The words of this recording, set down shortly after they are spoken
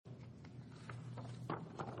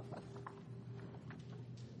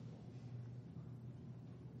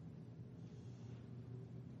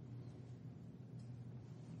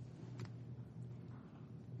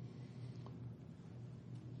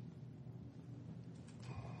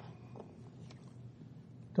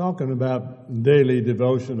talking about daily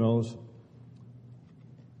devotionals,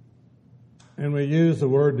 and we use the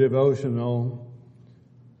word devotional,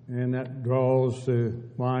 and that draws to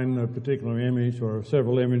mind a particular image or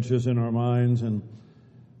several images in our minds, and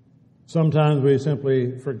sometimes we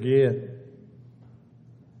simply forget.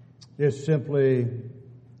 It's simply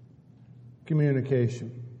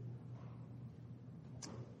communication.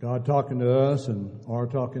 God talking to us and our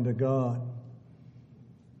talking to God.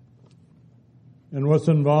 And what's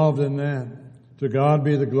involved in that? To God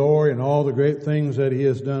be the glory and all the great things that He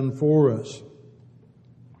has done for us.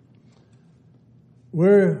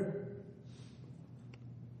 We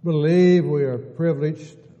believe we are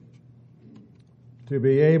privileged to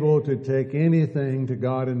be able to take anything to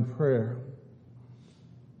God in prayer.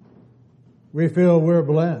 We feel we're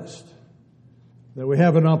blessed that we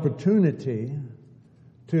have an opportunity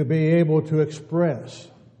to be able to express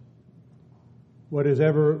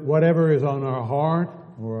whatever is on our heart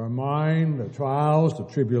or our mind, the trials, the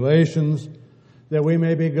tribulations that we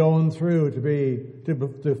may be going through,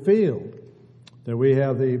 to feel that we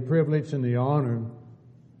have the privilege and the honor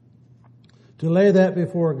to lay that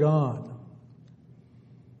before God.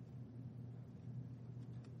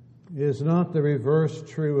 Is not the reverse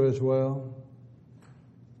true as well?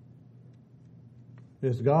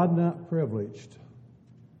 Is God not privileged?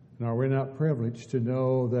 And are we not privileged to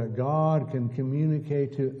know that God can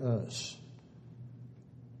communicate to us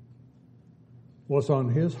what's on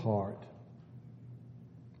His heart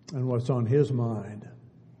and what's on His mind?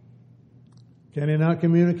 Can He not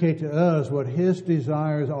communicate to us what His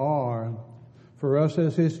desires are for us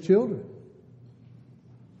as His children?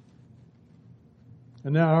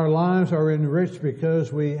 And now our lives are enriched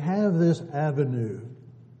because we have this avenue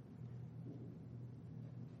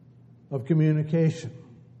of communication.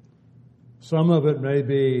 Some of it may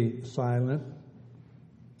be silent.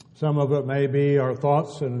 Some of it may be our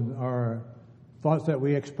thoughts and our thoughts that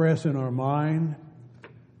we express in our mind.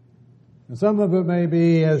 And some of it may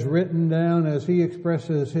be as written down as He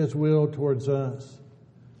expresses His will towards us.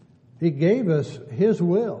 He gave us His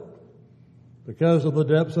will because of the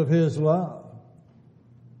depths of His love.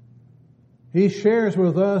 He shares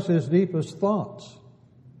with us His deepest thoughts.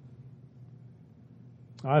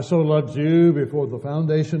 I so loved you before the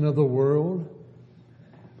foundation of the world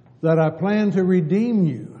that I plan to redeem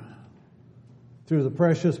you through the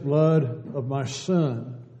precious blood of my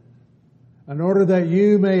Son, in order that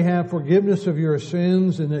you may have forgiveness of your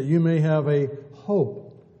sins and that you may have a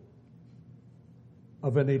hope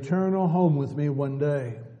of an eternal home with me one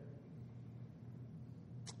day.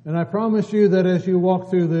 And I promise you that as you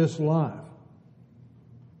walk through this life,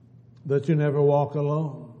 that you never walk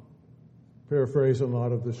alone. Paraphrase a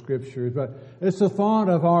lot of the scriptures, but it's the thought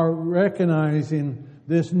of our recognizing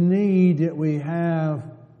this need that we have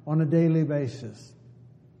on a daily basis.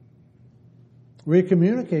 We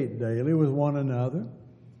communicate daily with one another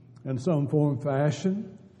in some form,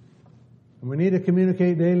 fashion. And we need to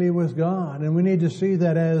communicate daily with God, and we need to see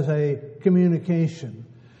that as a communication.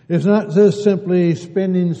 It's not just simply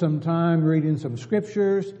spending some time reading some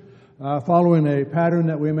scriptures, following a pattern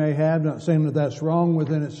that we may have, not saying that that's wrong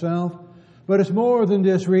within itself. But it's more than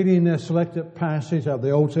just reading a selected passage of the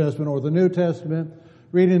Old Testament or the New Testament,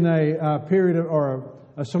 reading a period or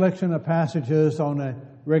a selection of passages on a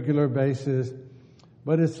regular basis,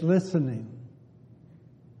 but it's listening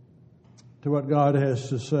to what God has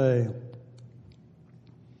to say.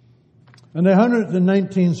 And the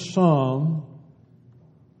 119th Psalm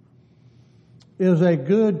is a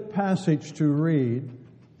good passage to read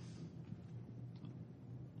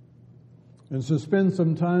and to spend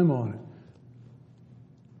some time on it.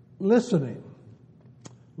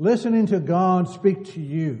 Listening to God speak to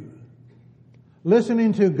you,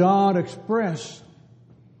 listening to God express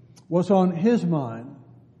what's on His mind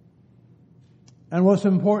and what's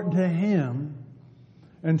important to Him,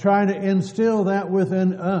 and trying to instill that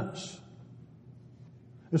within us.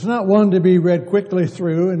 It's not one to be read quickly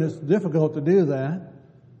through, and it's difficult to do that.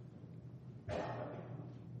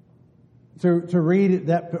 To read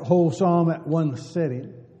that whole psalm at one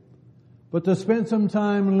sitting. But to spend some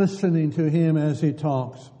time listening to Him as He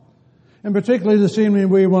talks. And particularly this evening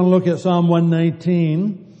we want to look at Psalm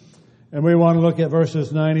 119, and we want to look at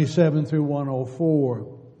verses 97 through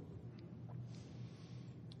 104.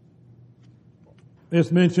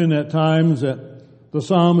 It's mentioned at times that the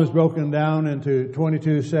psalm is broken down into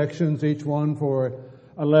 22 sections, each one for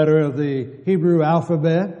a letter of the Hebrew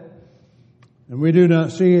alphabet. And we do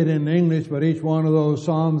not see it in English, but each one of those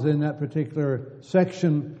psalms in that particular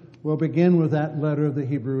section will begin with that letter of the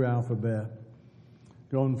Hebrew alphabet,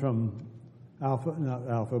 going from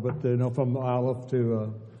from Aleph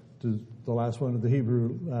to the last one of the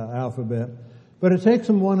Hebrew alphabet. But it takes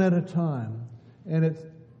them one at a time. And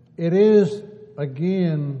it is,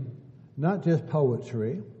 again, not just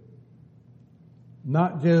poetry,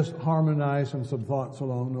 not just harmonizing some thoughts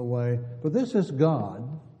along the way, but this is God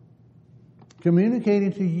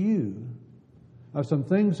communicating to you of some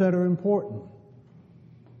things that are important.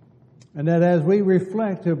 And that as we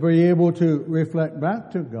reflect, to be able to reflect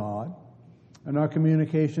back to God and our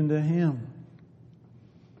communication to Him.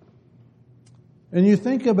 And you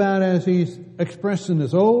think about as he's expressing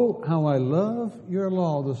this, oh, how I love your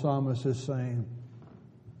law, the psalmist is saying.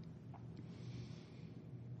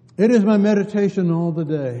 It is my meditation all the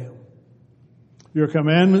day. Your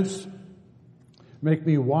commandments make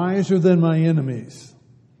me wiser than my enemies,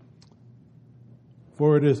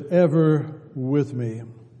 for it is ever with me.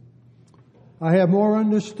 I have more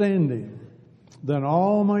understanding than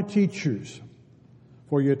all my teachers,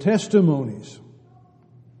 for your testimonies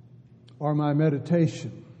are my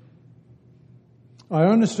meditation. I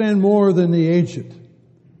understand more than the aged,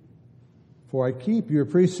 for I keep your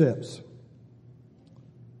precepts.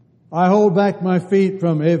 I hold back my feet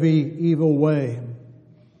from every evil way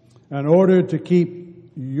in order to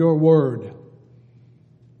keep your word.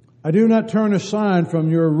 I do not turn aside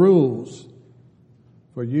from your rules,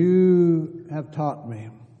 for you have taught me.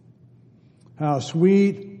 How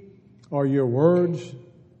sweet are your words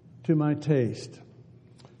to my taste,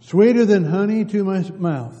 sweeter than honey to my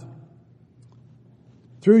mouth.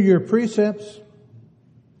 Through your precepts,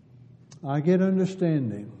 I get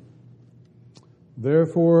understanding.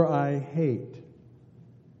 Therefore, I hate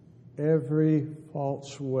every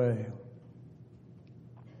false way.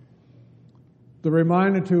 The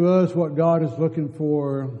reminder to us what God is looking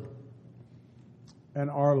for in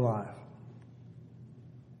our life.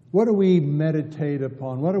 What do we meditate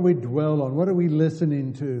upon? What do we dwell on? What are we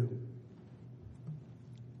listening to?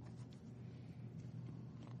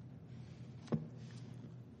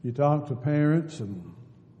 You talk to parents and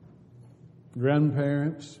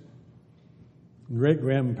grandparents,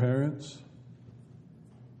 great-grandparents,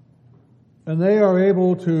 and they are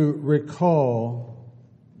able to recall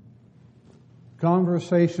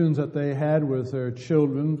conversations that they had with their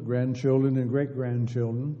children, grandchildren, and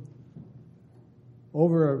great-grandchildren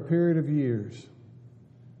over a period of years.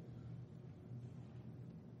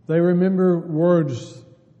 They remember words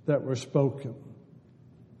that were spoken,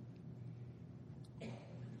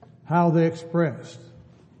 how they expressed.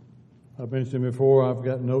 I've mentioned before, I've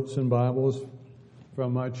got notes and Bibles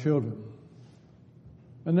from my children.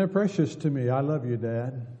 And they're precious to me. I love you,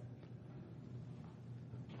 Dad.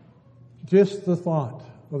 Just the thought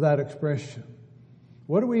of that expression.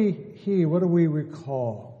 What do we hear? What do we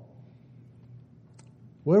recall?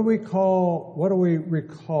 What do we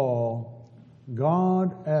recall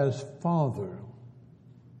God as Father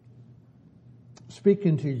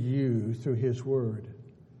speaking to you through His Word?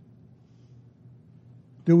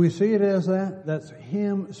 Do we see it as that? That's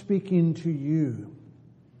Him speaking to you.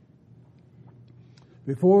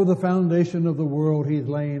 Before the foundation of the world, He's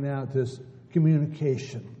laying out this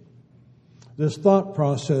communication, this thought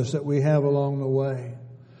process that we have along the way.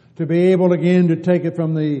 To be able again to take it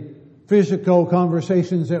from the physical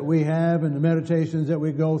conversations that we have and the meditations that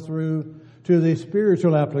we go through to the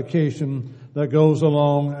spiritual application that goes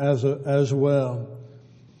along as well.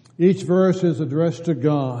 Each verse is addressed to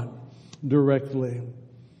God directly.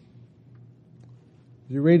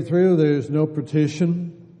 You read through, there's no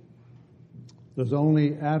petition. There's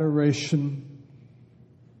only adoration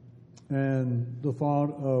and the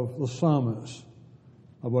thought of the psalmist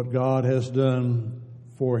of what God has done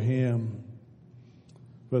for him.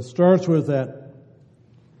 But it starts with that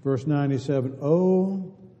verse 97,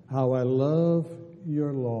 oh, how I love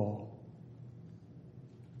your law.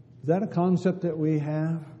 Is that a concept that we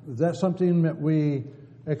have? Is that something that we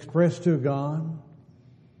express to God?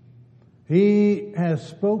 He has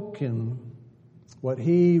spoken what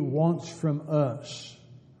He wants from us.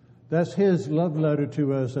 That's His love letter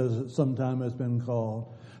to us, as it sometimes has been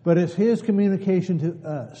called. But it's His communication to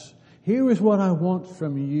us. Here is what I want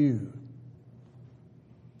from you.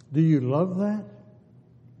 Do you love that?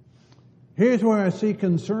 Here's where I see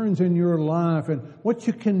concerns in your life and what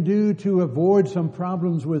you can do to avoid some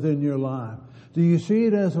problems within your life. Do you see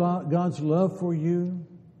it as God's love for you?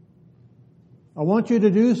 I want you to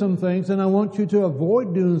do some things, and I want you to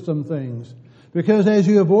avoid doing some things. Because as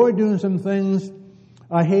you avoid doing some things,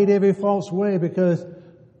 I hate every false way, because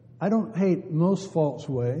I don't hate most false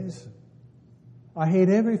ways. I hate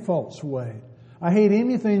every false way. I hate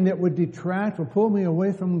anything that would detract or pull me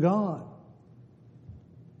away from God.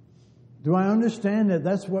 Do I understand that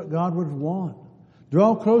that's what God would want?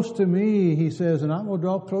 Draw close to me, he says, and I will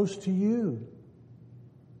draw close to you.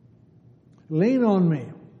 Lean on me.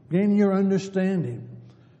 Gain your understanding.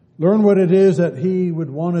 Learn what it is that he would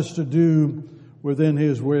want us to do within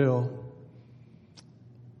his will.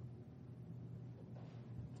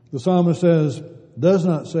 The psalmist does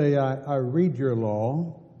not say, I read your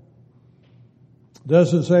law.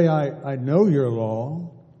 Doesn't say, I know your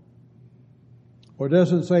law. Or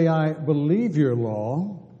doesn't say, I believe your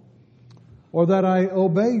law. Or that I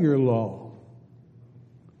obey your law.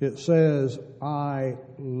 It says, I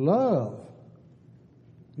love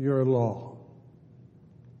your law.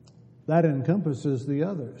 That encompasses the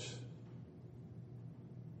others.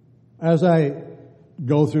 As I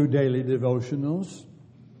go through daily devotionals,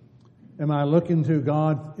 am I looking to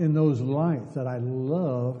God in those lights that I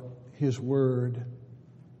love his word?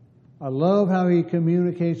 I love how he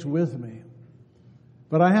communicates with me.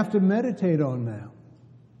 But I have to meditate on that.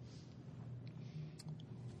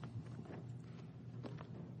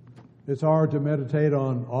 It's hard to meditate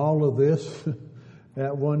on all of this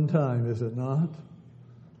at one time, is it not?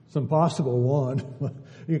 It's impossible, one.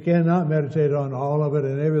 You cannot meditate on all of it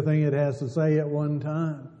and everything it has to say at one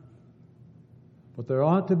time. But there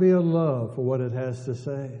ought to be a love for what it has to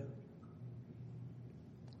say.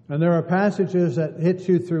 And there are passages that hit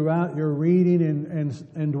you throughout your reading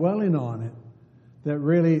and dwelling on it that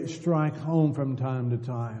really strike home from time to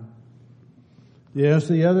time. Yes,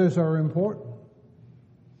 the others are important.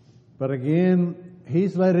 But again,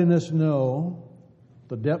 he's letting us know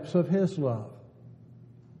the depths of his love.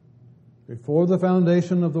 Before the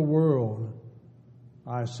foundation of the world,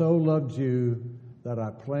 I so loved you that I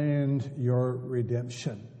planned your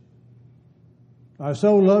redemption. I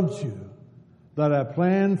so loved you that I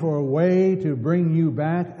planned for a way to bring you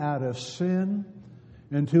back out of sin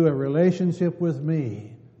into a relationship with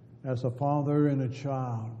me as a father and a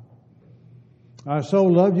child. I so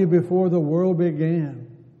loved you before the world began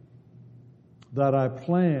that I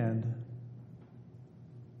planned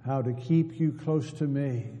how to keep you close to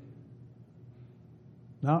me.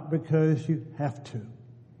 Not because you have to.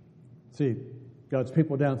 See, God's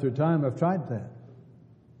people down through time have tried that.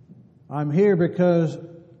 I'm here because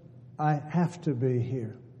I have to be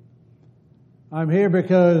here. I'm here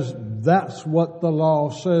because that's what the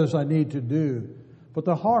law says I need to do. But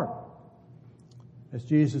the heart, as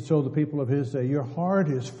Jesus told the people of his day, your heart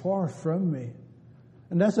is far from me.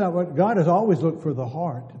 And that's not what God has always looked for, the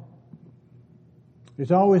heart.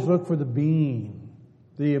 He's always looked for the being,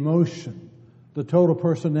 the emotion, the total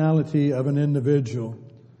personality of an individual.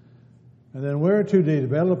 And then we're to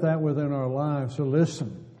develop that within our lives. So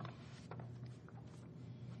listen.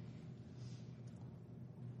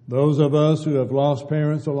 Those of us who have lost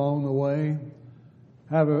parents along the way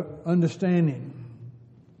have an understanding.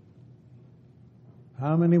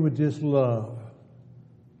 How many would just love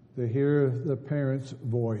to hear the parent's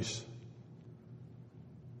voice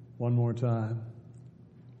one more time?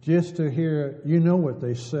 Just to hear, you know what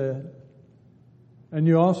they said. And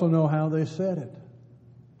you also know how they said it.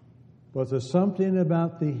 But there's something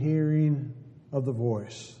about the hearing of the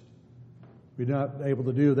voice. We're not able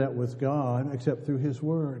to do that with God except through his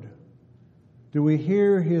word. Do we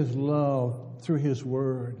hear his love through his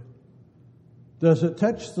word? Does it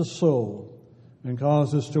touch the soul and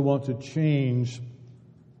cause us to want to change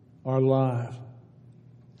our life?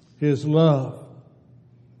 His love.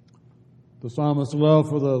 The psalmist's love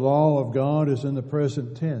for the law of God is in the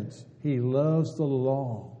present tense. He loves the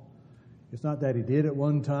law. It's not that he did it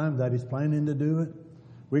one time, that he's planning to do it.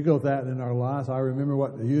 We go that in our lives. I remember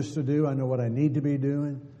what I used to do. I know what I need to be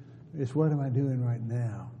doing. It's what am I doing right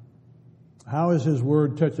now? How is his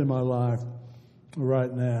word touching my life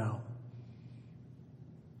right now?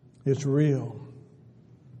 It's real.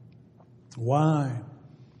 Why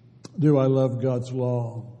do I love God's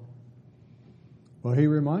law? Well, he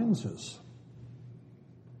reminds us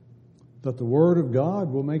that the word of God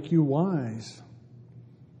will make you wise.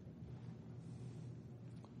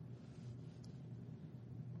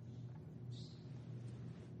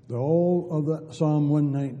 The whole of the Psalm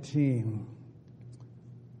 119.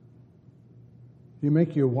 You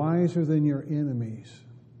make you wiser than your enemies.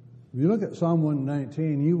 If you look at Psalm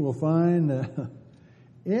 119, you will find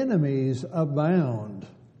enemies abound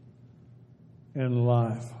in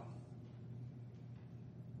life.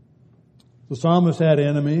 The psalmist had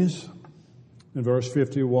enemies in verse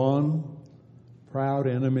 51, proud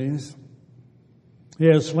enemies. He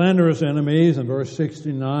has slanderous enemies in verse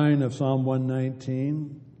 69 of Psalm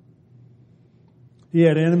 119. He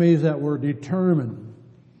had enemies that were determined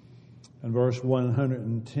in verse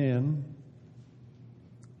 110.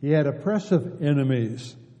 He had oppressive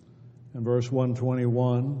enemies in verse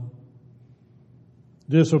 121.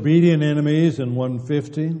 disobedient enemies in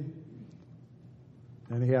 150.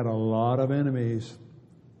 And he had a lot of enemies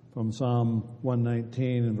from Psalm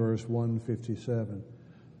 119 and verse 157.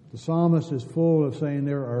 The psalmist is full of saying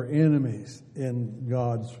there are enemies in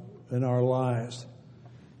our lives.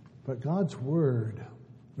 But God's word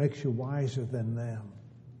makes you wiser than them.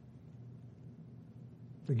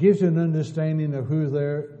 It gives you an understanding of who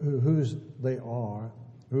they are.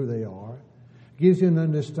 It gives you an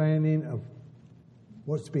understanding of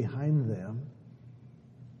what's behind them.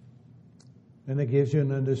 And it gives you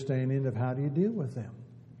an understanding of how do you deal with them.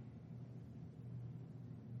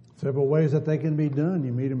 Several ways that they can be done.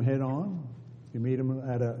 You meet them head on. You meet them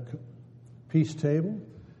at a peace table.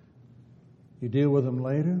 You deal with them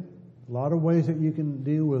later. A lot of ways that you can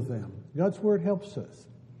deal with them. God's word helps us.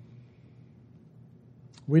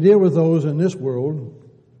 We deal with those in this world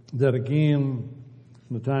that, again,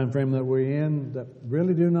 in the time frame that we're in, that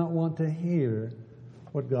really do not want to hear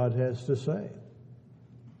what God has to say.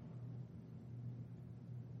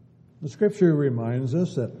 The Scripture reminds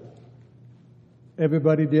us that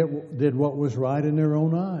everybody did what was right in their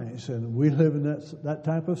own eyes, and we live in that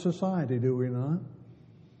type of society, do we not?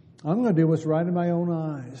 I'm going to do what's right in my own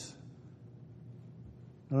eyes,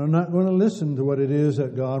 and I'm not going to listen to what it is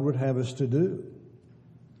that God would have us to do.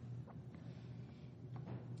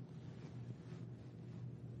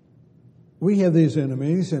 We have these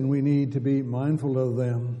enemies, and we need to be mindful of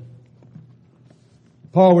them.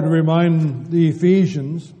 Paul would remind the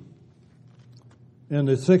Ephesians in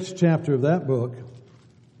the 6th chapter of that book,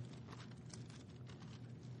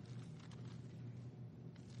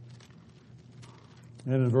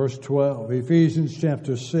 and in verse 12, Ephesians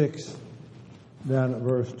chapter 6, down at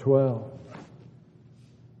verse 12.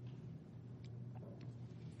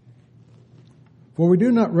 For we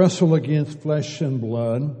do not wrestle against flesh and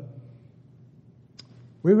blood.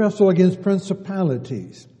 We wrestle against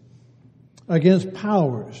principalities, against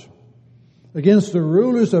powers, against the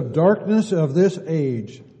rulers of darkness of this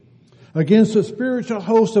age, against the spiritual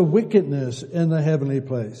host of wickedness in the heavenly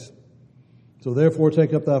place. So therefore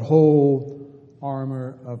take up that whole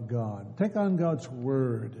armor of God. Take on God's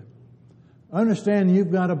word. Understand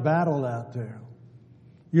you've got a battle out there.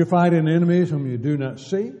 You're fighting enemies whom you do not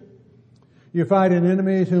see. You're fighting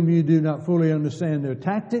enemies whom you do not fully understand their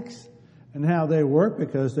tactics and how they work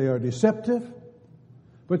because they are deceptive.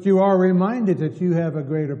 But you are reminded that you have a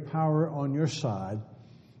greater power on your side,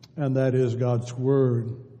 and that is God's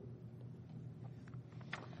word.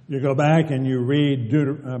 You go back and you read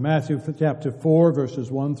Matthew chapter 4, verses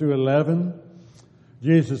 1 through 11.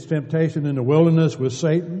 Jesus' temptation in the wilderness with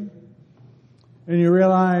Satan. And you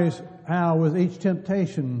realize how with each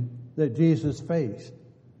temptation that Jesus faced,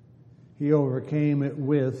 he overcame it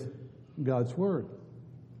with God's word.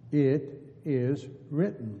 It is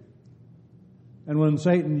written. And when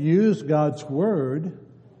Satan used God's word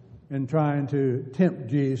in trying to tempt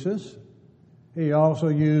Jesus, he also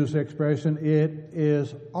used the expression, it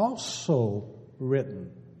is also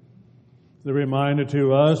written. The reminder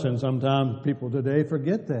to us, and sometimes people today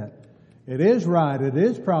forget that. It is right, it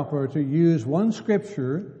is proper to use one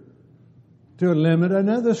scripture to limit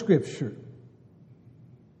another scripture.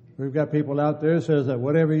 We've got people out there that says that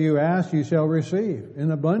whatever you ask, you shall receive in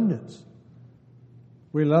abundance.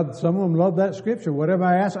 Some of them love that scripture. Whatever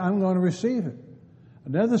I ask, I'm going to receive it.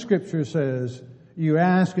 Another scripture says, you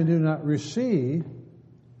ask and do not receive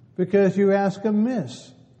because you ask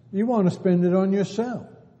amiss. You want to spend it on yourself.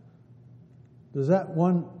 Does that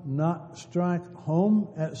one not strike home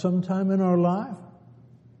at some time in our life?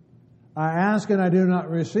 I ask and I do not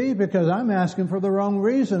receive because I'm asking for the wrong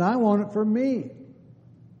reason. I want it for me.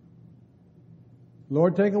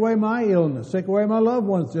 Lord, take away my illness. Take away my loved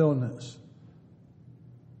one's illness.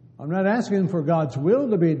 I'm not asking for God's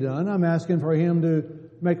will to be done. I'm asking for Him to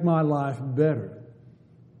make my life better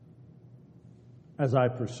as I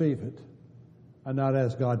perceive it, and not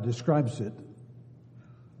as God describes it,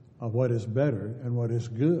 of what is better and what is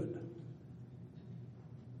good.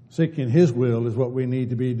 Seeking His will is what we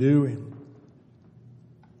need to be doing.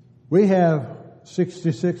 We have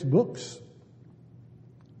 66 books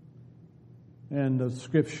and the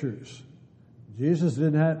scriptures. Jesus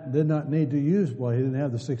did not need to use, he didn't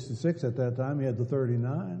have the 66 at that time, he had the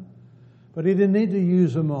 39. But he didn't need to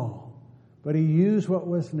use them all. But he used what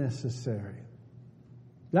was necessary.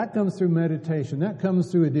 That comes through meditation. That comes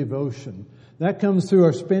through a devotion. That comes through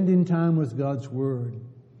our spending time with God's Word.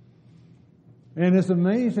 And it's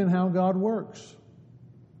amazing how God works.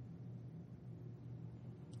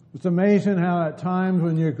 It's amazing how at times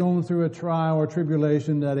when you're going through a trial or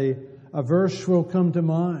tribulation that a verse will come to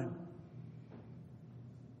mind.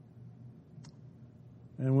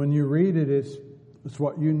 And when you read it, it's It's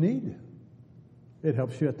what you need. It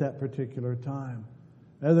helps you at that particular time.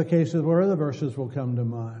 Other cases where other verses will come to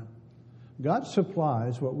mind. God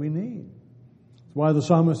supplies what we need. That's why the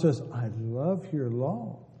psalmist says, I love your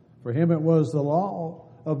law. For him it was the law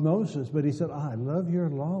of Moses, but he said, I love your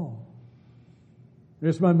law.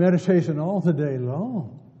 It's my meditation all the day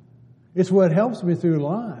long. It's what helps me through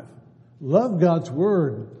life. Love God's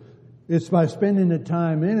Word. It's by spending the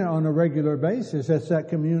time in it on a regular basis. That's that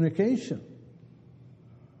communication.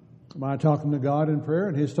 Am I talking to God in prayer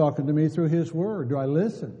and He's talking to me through His Word? Do I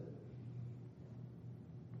listen?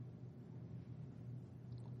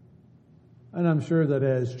 And I'm sure that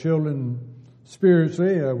as children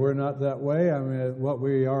spiritually, we're not that way. I mean, what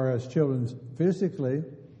we are as children physically.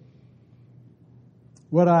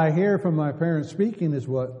 What I hear from my parents speaking is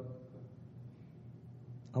what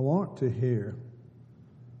I want to hear.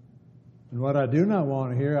 And what I do not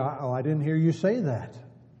want to hear, I didn't hear you say that.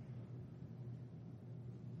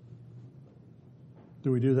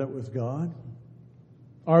 Do we do that with God?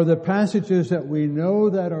 Are the passages that we know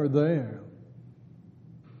that are there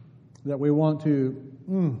that we want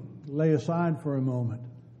to lay aside for a moment?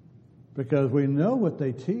 Because we know what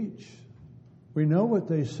they teach. We know what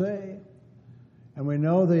they say. And we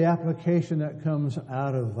know the application that comes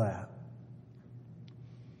out of that.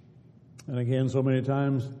 And again, so many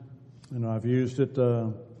times, I've used it.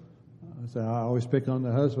 I always pick on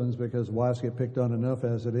the husbands because wives get picked on enough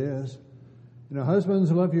as it is.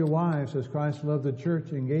 Husbands, love your wives as Christ loved the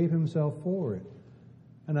church and gave Himself for it.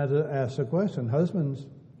 And I ask the question, husbands,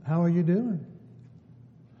 how are you doing?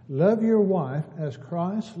 Love your wife as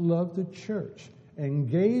Christ loved the church and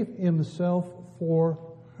gave Himself for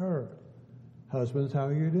her. Husbands, how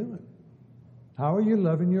are you doing? How are you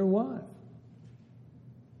loving your wife?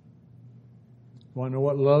 Want to know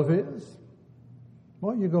what love is?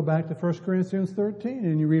 Well, you go back to 1 Corinthians 13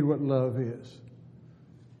 and you read what love is.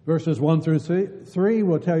 Verses 1 through 3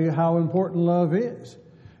 will tell you how important love is.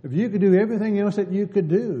 If you could do everything else that you could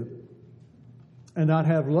do and not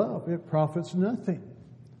have love, it profits nothing.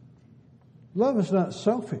 Love is not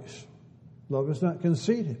selfish. Love is not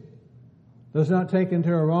conceited. Does not take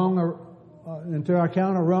into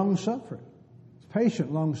account a wrong suffering. It's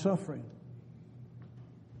patient, long suffering.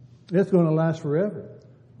 It's going to last forever.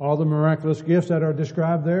 All the miraculous gifts that are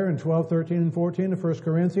described there in 12, 13, and 14 of 1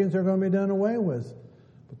 Corinthians are going to be done away with.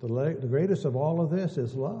 But the greatest of all of this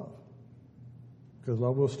is love. Because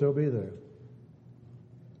love will still be there.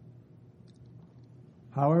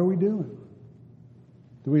 How are we doing?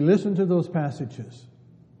 Do we listen to those passages?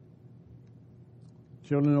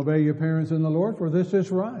 Children, obey your parents in the Lord, for this is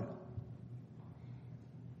right.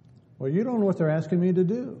 Well, you don't know what they're asking me to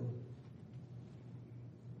do.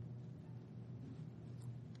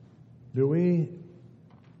 Do we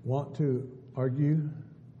want to argue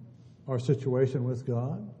our situation with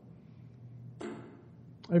God?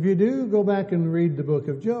 If you do, go back and read the book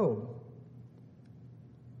of Job.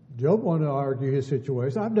 Job wanted to argue his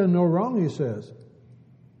situation. I've done no wrong, he says.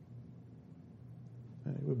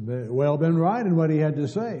 He would well been right in what he had to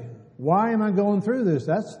say. Why am I going through this?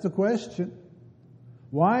 That's the question.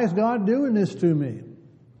 Why is God doing this to me?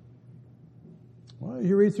 Well,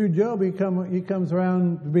 you read through Job, he comes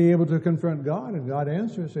around to be able to confront God, and God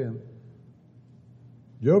answers him.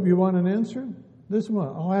 Job, you want an answer? This one.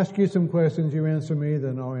 I'll ask you some questions, you answer me,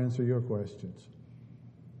 then I'll answer your questions.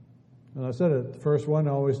 And I said it, the first one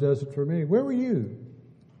always does it for me. Where were you?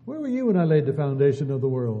 Where were you when I laid the foundation of the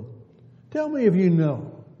world? Tell me if you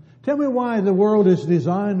know. Tell me why the world is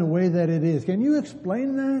designed the way that it is. Can you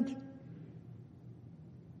explain that?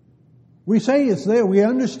 We say it's there. We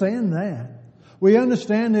understand that. We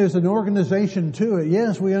understand there's an organization to it.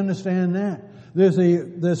 Yes, we understand that. There's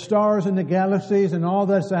the stars and the galaxies and all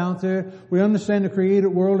that's out there. We understand the created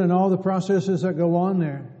world and all the processes that go on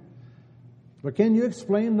there. But can you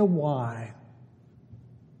explain the why?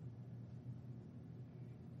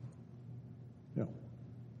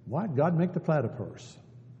 Why did God make the platypus?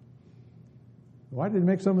 Why did He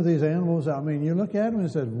make some of these animals? I mean, you look at them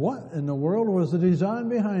and said, what in the world was the design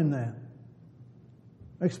behind that?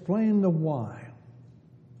 Explain the why.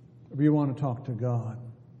 If you want to talk to God.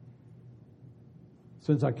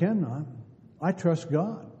 Since I cannot, I trust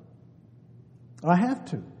God. I have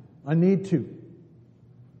to. I need to.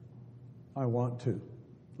 I want to.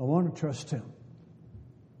 I want to trust Him.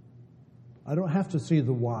 I don't have to see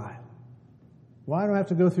the why. Why do I have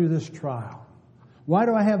to go through this trial? Why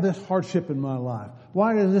do I have this hardship in my life?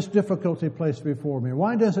 Why is this difficulty placed before me?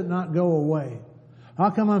 Why does it not go away? How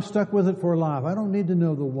come I'm stuck with it for life? I don't need to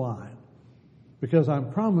know the why. Because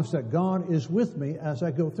I'm promised that God is with me as I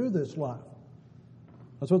go through this life.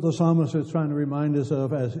 That's what the psalmist is trying to remind us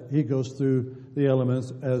of as he goes through the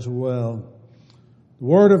elements as well. The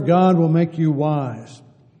Word of God will make you wise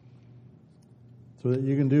so that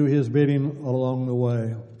you can do His bidding along the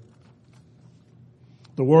way.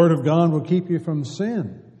 The Word of God will keep you from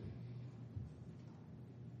sin.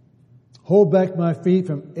 Hold back my feet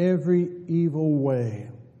from every evil way.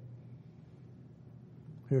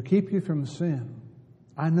 He'll keep you from sin.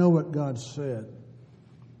 I know what God said.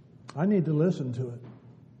 I need to listen to it.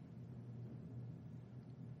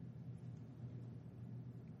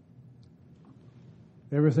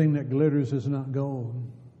 Everything that glitters is not gold.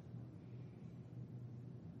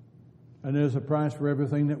 And there's a price for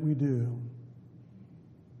everything that we do.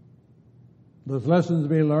 Those lessons to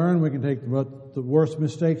be learned, we can take the worst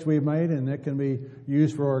mistakes we've made, and that can be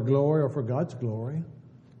used for our glory or for God's glory.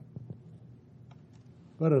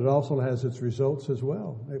 But it also has its results as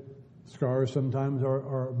well. Scars sometimes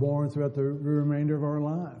are born throughout the remainder of our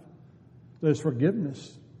life. There's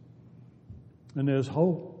forgiveness, and there's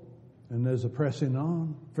hope, and there's a pressing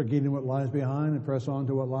on, forgetting what lies behind and press on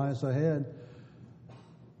to what lies ahead.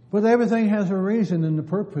 But everything has a reason and a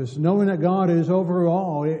purpose. Knowing that God is over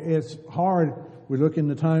all, it's hard. We look in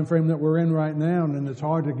the time frame that we're in right now, and it's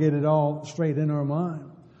hard to get it all straight in our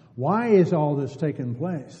mind. Why is all this taking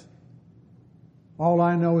place? All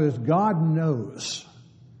I know is God knows.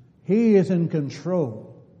 He is in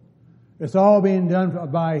control. It's all being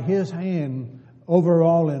done by His hand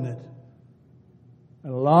overall in it.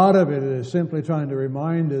 And a lot of it is simply trying to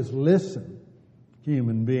remind us, listen,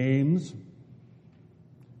 human beings,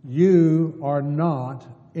 you are not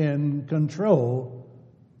in control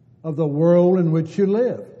of the world in which you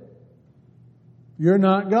live. You're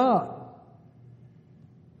not God.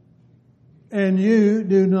 And you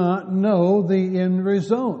do not know the end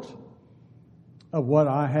result of what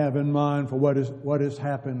I have in mind for what is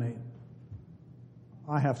happening.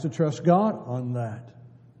 I have to trust God on that.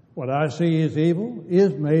 What I see is evil,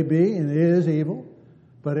 may be and is evil,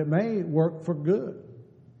 but it may work for good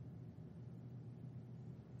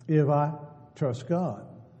if I trust God.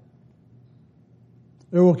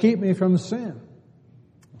 It will keep me from sin.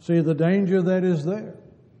 See the danger that is there.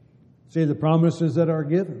 See the promises that are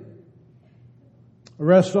given.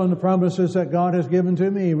 Rest on the promises that God has given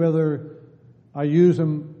to me, whether I use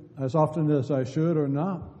them as often as I should or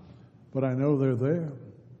not, but I know they're there.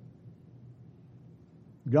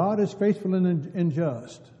 God is faithful and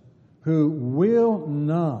just, who will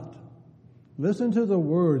not, listen to the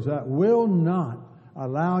words, that will not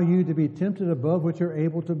allow you to be tempted above what you're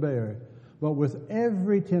able to bear. But with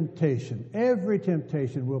every temptation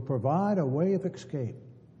will provide a way of escape.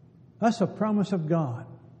 That's a promise of God.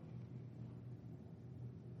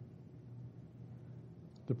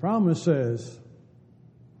 The promise says,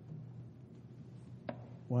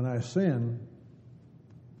 when I sin,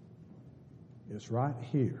 it's right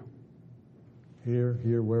here.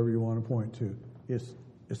 Here, wherever you want to point to.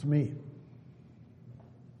 It's me.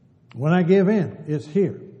 When I give in, it's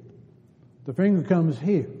here. The finger comes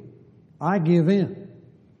here. I give in.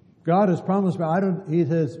 God has promised me. He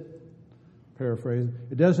says, paraphrase,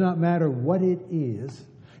 it does not matter what it is.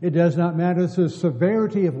 It does not matter the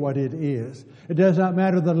severity of what it is. It does not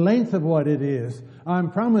matter the length of what it is. I'm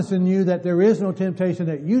promising you that there is no temptation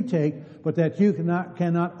that you take, but that you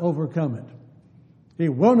cannot overcome it. He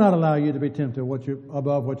will not allow you to be tempted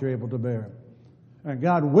above what you're able to bear. And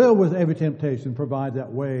God will, with every temptation, provide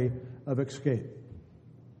that way of escape.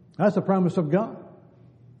 That's the promise of God.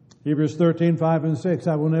 Hebrews 13:5-6,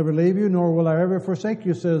 I will never leave you, nor will I ever forsake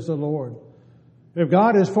you, says the Lord. If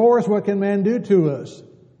God is for us, what can man do to us?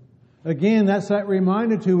 Again, that's that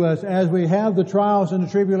reminder to us as we have the trials and the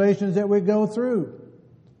tribulations that we go through.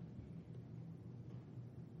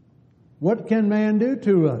 What can man do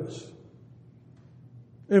to us?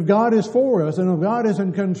 If God is for us and if God is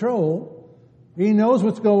in control, He knows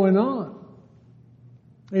what's going on.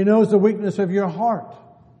 He knows the weakness of your heart,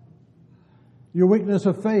 your weakness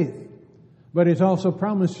of faith. But He's also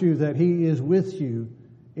promised you that He is with you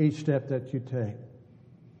each step that you take.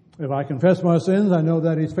 If I confess my sins, I know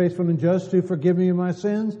that He's faithful and just to forgive me of my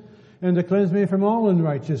sins and to cleanse me from all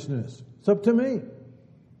unrighteousness. It's up to me.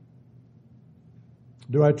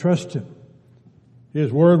 Do I trust Him?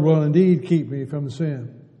 His Word will indeed keep me from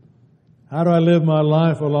sin. How do I live my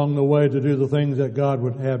life along the way to do the things that God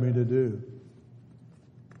would have me to do?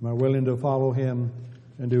 Am I willing to follow Him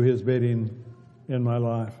and do His bidding in my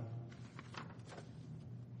life?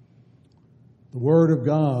 The Word of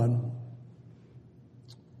God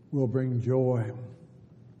will bring joy.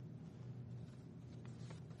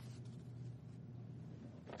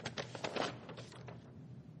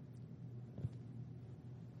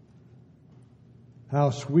 How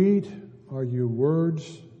sweet are your words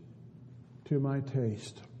to my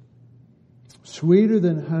taste, sweeter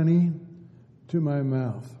than honey to my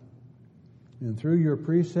mouth. And through your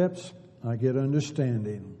precepts I get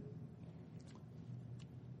understanding.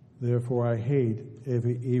 Therefore I hate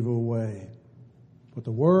every evil way. But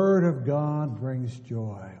the word of God brings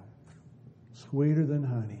joy, sweeter than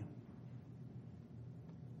honey.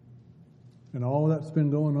 And all that's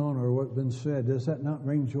been going on or what's been said, does that not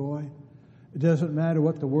bring joy? It doesn't matter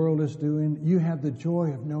what the world is doing. You have the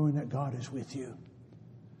joy of knowing that God is with you.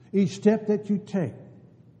 Each step that you take,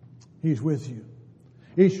 He's with you.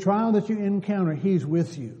 Each trial that you encounter, He's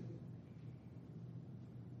with you.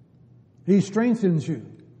 He strengthens you.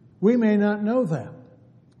 We may not know that.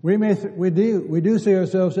 We do see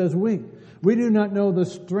ourselves as weak. We do not know the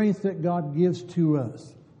strength that God gives to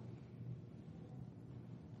us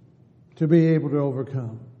to be able to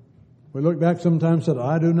overcome. We look back sometimes and say,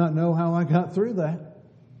 I do not know how I got through that.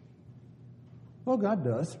 Well, God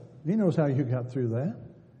does. He knows how you got through that.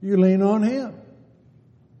 You lean on Him.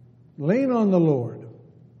 Lean on the Lord.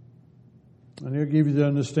 And He'll give you the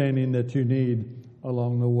understanding that you need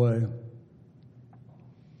along the way.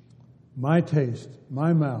 My taste,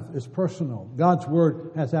 my mouth is personal. God's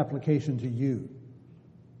word has application to you.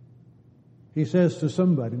 He says to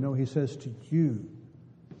somebody, no, He says to you.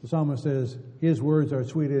 The psalmist says, His words are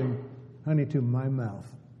sweet and honey to my mouth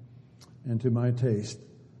and to my taste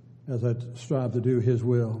as I strive to do His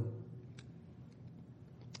will.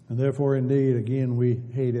 And therefore, indeed, again, we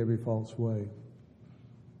hate every false way.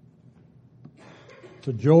 It's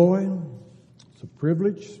a joy, it's a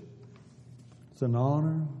privilege, it's an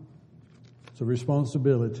honor, it's a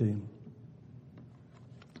responsibility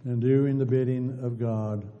in doing the bidding of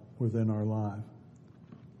God within our life.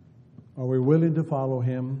 Are we willing to follow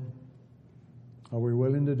Him? Are we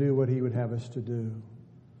willing to do what He would have us to do?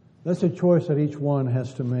 That's a choice that each one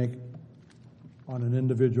has to make on an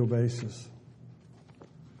individual basis.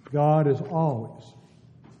 God is always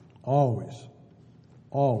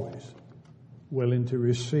willing to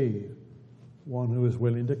receive one who is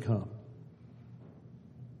willing to come.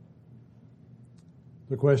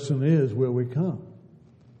 The question is, will we come?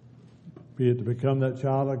 Be it to become that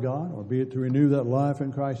child of God, or be it to renew that life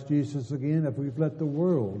in Christ Jesus again, if we've let the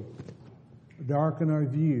world darken our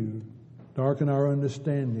view, darken our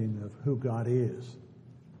understanding of who God is.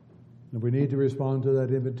 And we need to respond to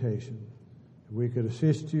that invitation. If we could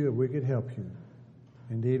assist you, if we could help you,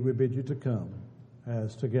 indeed we bid you to come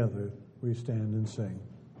as together we stand and sing.